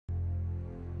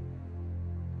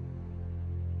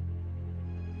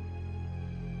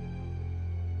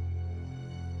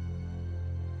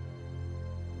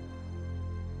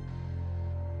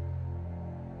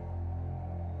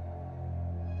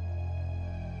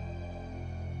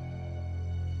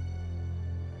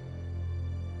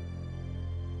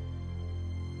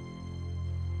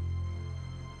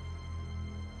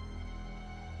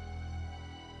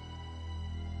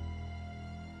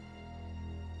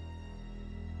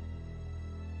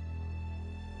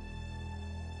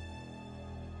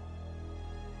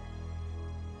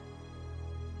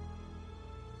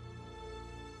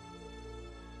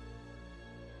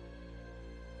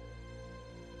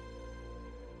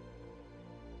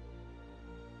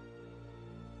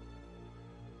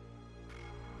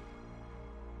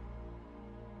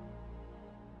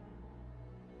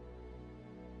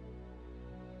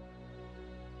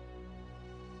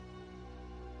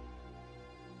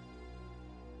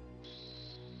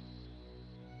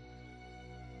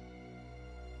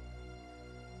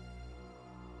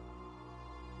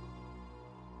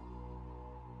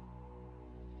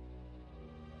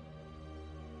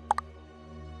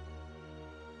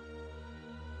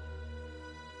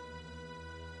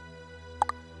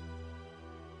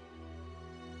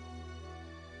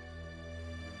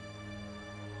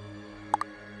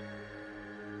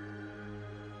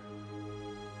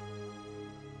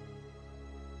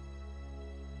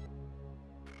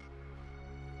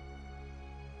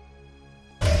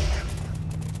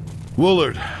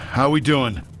Woolard, how we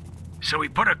doing? So we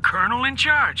put a colonel in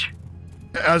charge?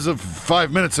 As of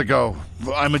 5 minutes ago,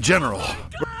 I'm a general.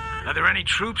 Are there any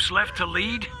troops left to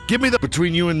lead? Give me the...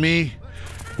 Between you and me,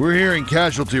 we're hearing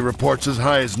casualty reports as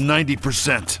high as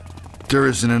 90%. There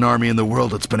isn't an army in the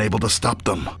world that's been able to stop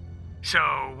them.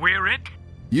 So we're it?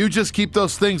 You just keep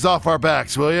those things off our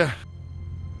backs, will you?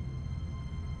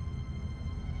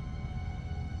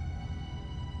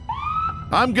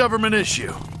 I'm government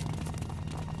issue.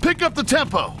 Pick up the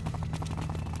tempo.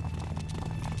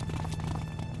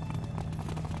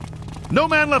 No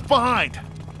man left behind.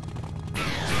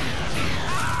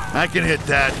 I can hit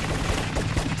that.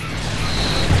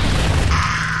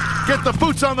 Get the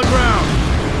boots on the ground.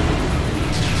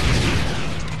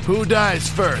 Who dies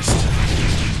first?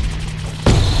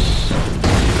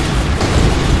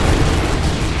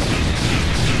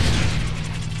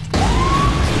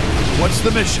 What's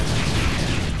the mission?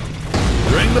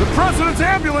 The President's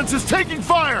ambulance is taking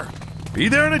fire! Be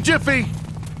there in a jiffy.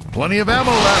 Plenty of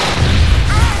ammo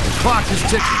left. The clock is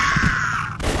ticking.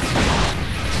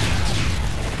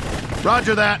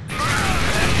 Roger that.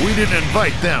 We didn't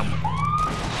invite them.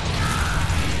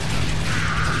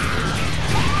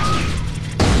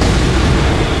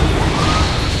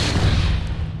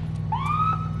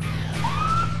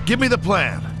 Give me the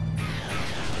plan.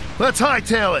 Let's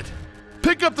hightail it.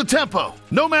 Pick up the tempo.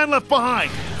 No man left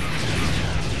behind.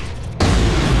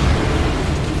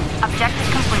 Objective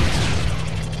complete.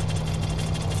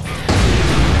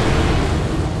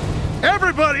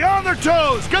 Everybody on their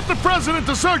toes! Get the President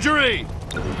to surgery!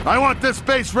 I want this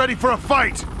base ready for a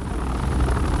fight!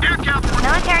 Air cavalry!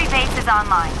 Military base is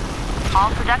online. All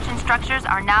production structures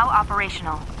are now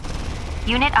operational.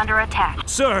 Unit under attack.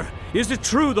 Sir, is it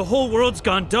true the whole world's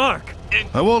gone dark?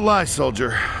 I won't lie,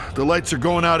 soldier. The lights are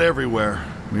going out everywhere.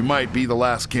 We might be the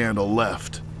last candle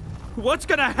left. What's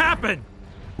gonna happen?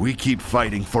 We keep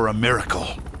fighting for a miracle.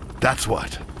 That's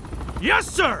what. Yes,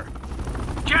 sir!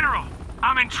 General,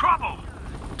 I'm in trouble.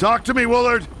 Talk to me,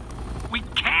 Woolard. We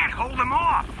can't hold them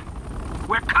off.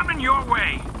 We're coming your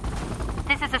way.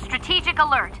 This is a strategic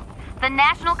alert. The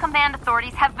National Command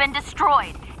Authorities have been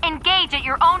destroyed. Engage at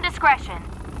your own discretion.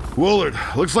 Woolard,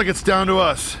 looks like it's down to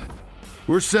us.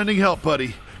 We're sending help,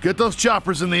 buddy. Get those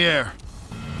choppers in the air.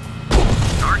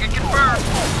 Target confirmed.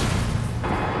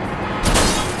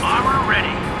 Armor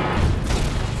ready.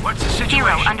 What's the situation?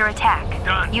 Hero under attack.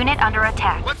 Done. Unit under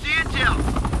attack. What's the intel?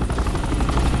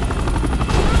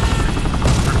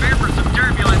 Prepare for some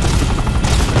turbulence.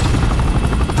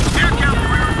 Air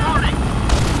cavalry reporting.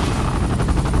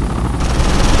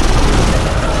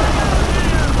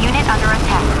 Unit under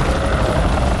attack.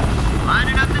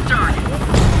 Lining up the target.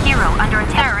 Hero under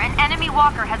attack. Sir, an enemy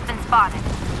walker has been spotted.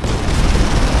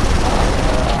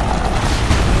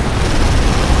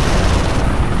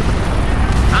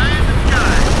 High in the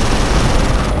sky.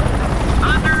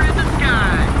 Thunder in the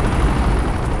sky.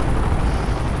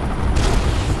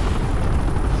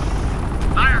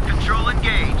 Fire control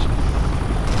engaged.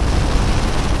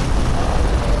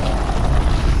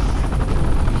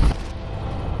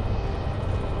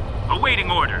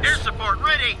 Awaiting orders. Air support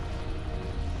ready.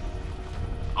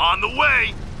 On the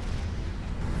way.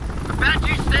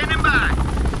 Apache standing by.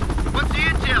 What's the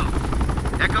intel?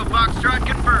 Echo Foxtrot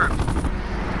confirmed.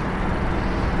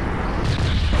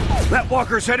 That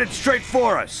walker's headed straight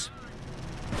for us.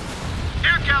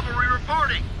 Air cavalry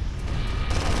reporting.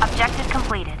 Objective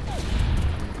completed.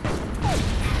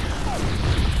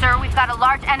 Sir, we've got a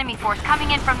large enemy force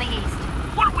coming in from the east.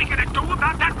 What are we gonna do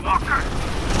about that walker?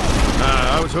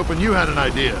 I was hoping you had an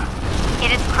idea.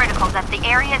 It is critical that the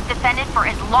area is defended for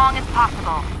as long as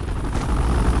possible.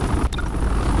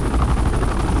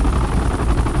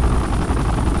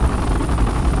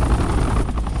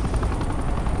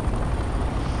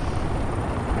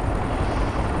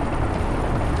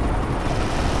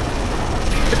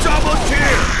 It's almost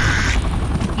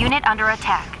here! Unit under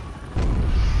attack.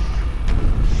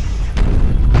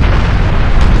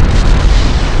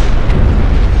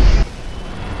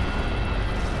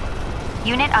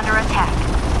 Unit under attack.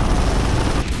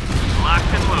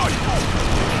 Locked and loaded.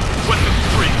 Weapons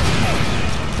free.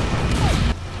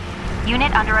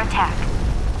 Unit under attack.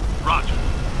 Roger.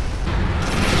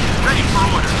 Ready for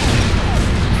orders.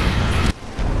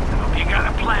 Hope you got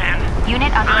a plan.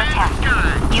 Unit under High in the attack.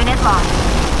 sky. Unit lost.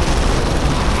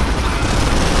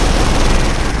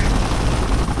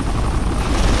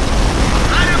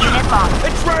 Unit lost.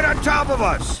 It's right on top of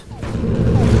us!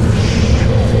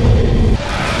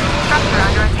 Structure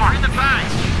under We're in attack. the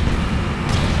fight.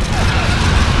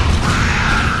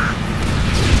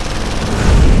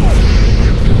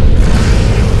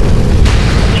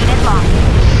 Unit lost.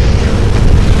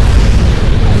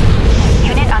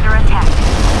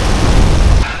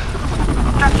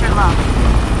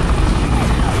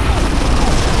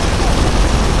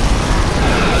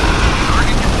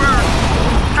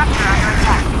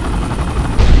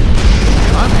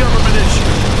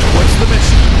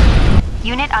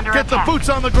 under Get the attack. boots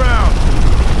on the ground!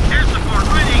 Air support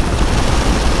ready.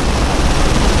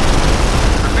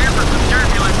 Prepare for some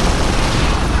turbulence.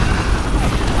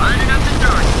 Lining up the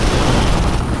target.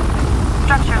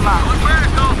 Structure locked. Going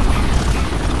vertical.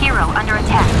 Hero under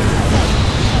attack.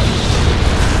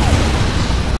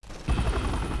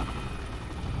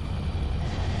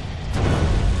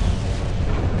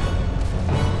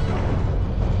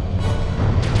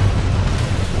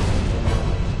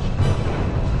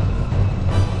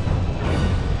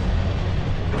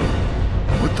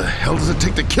 What the hell does it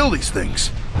take to kill these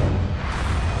things?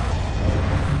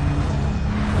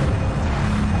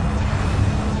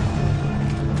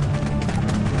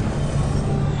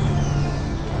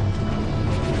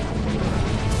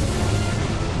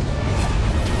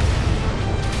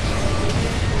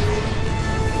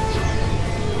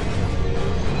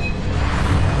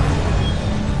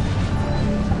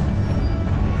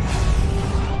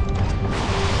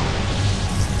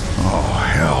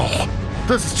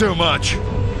 This is too much.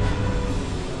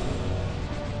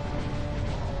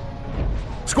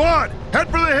 Squad, head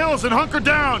for the hills and hunker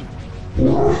down.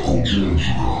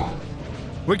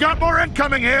 We got more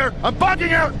incoming here. I'm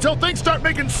bugging out until things start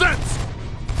making sense.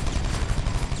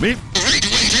 Me?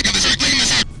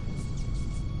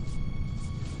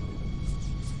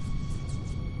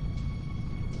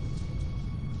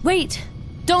 Wait!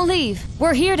 Don't leave.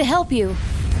 We're here to help you.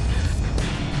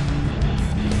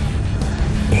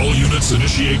 All units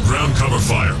initiate ground cover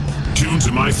fire. Tune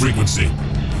to my frequency.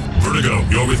 Vertigo,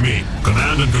 you're with me.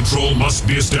 Command and control must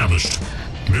be established.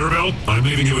 Mirabel, I'm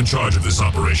leaving you in charge of this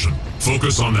operation.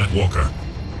 Focus on that walker.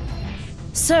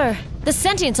 Sir, the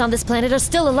sentients on this planet are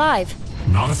still alive.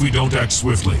 Not if we don't act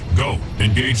swiftly. Go,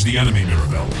 engage the enemy,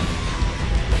 Mirabel.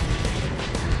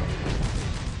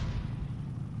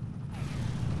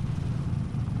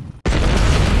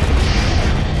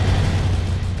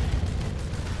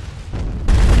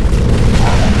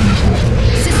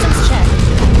 Systems check.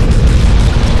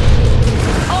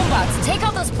 Obots, take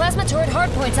out those plasma turret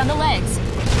hardpoints on the legs.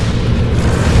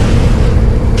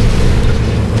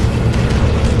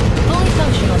 Fully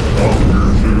functional.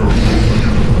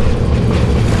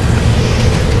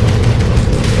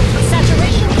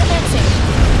 Saturation commencing.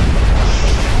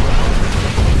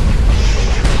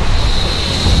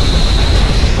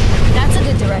 That's a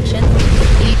good direction.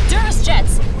 Durus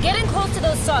jets, get in close to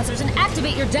those saucers and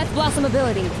activate your Death Blossom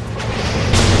ability.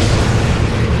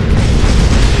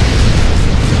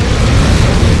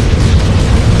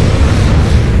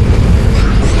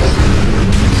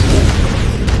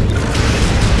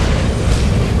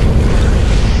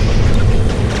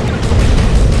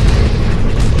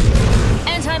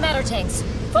 Antimatter tanks,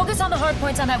 focus on the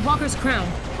hardpoints on that walker's crown.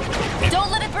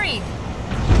 Don't let it breathe.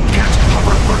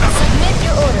 Submit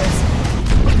your orders.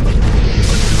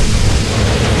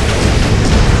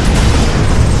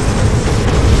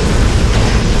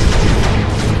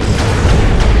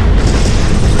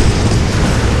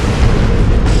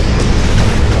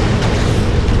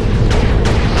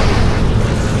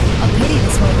 A pity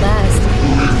this won't last.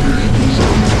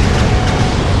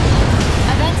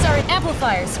 Events are in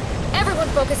amplifiers. Everyone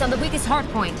focus on the weakest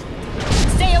hardpoint.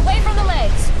 Stay away from the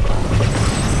legs.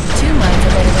 Two minds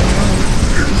are better than one.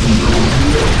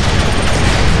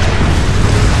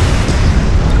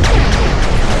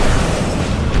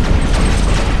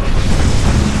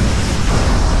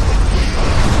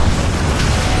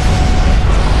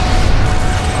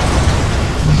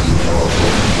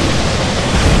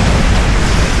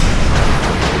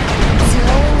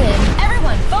 Slowing in.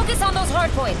 Everyone, focus on those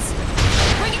hardpoints.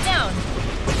 Bring it down.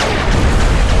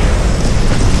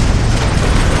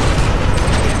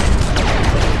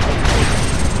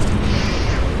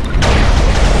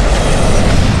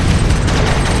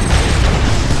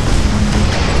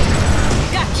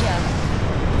 Gotcha.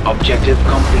 Objective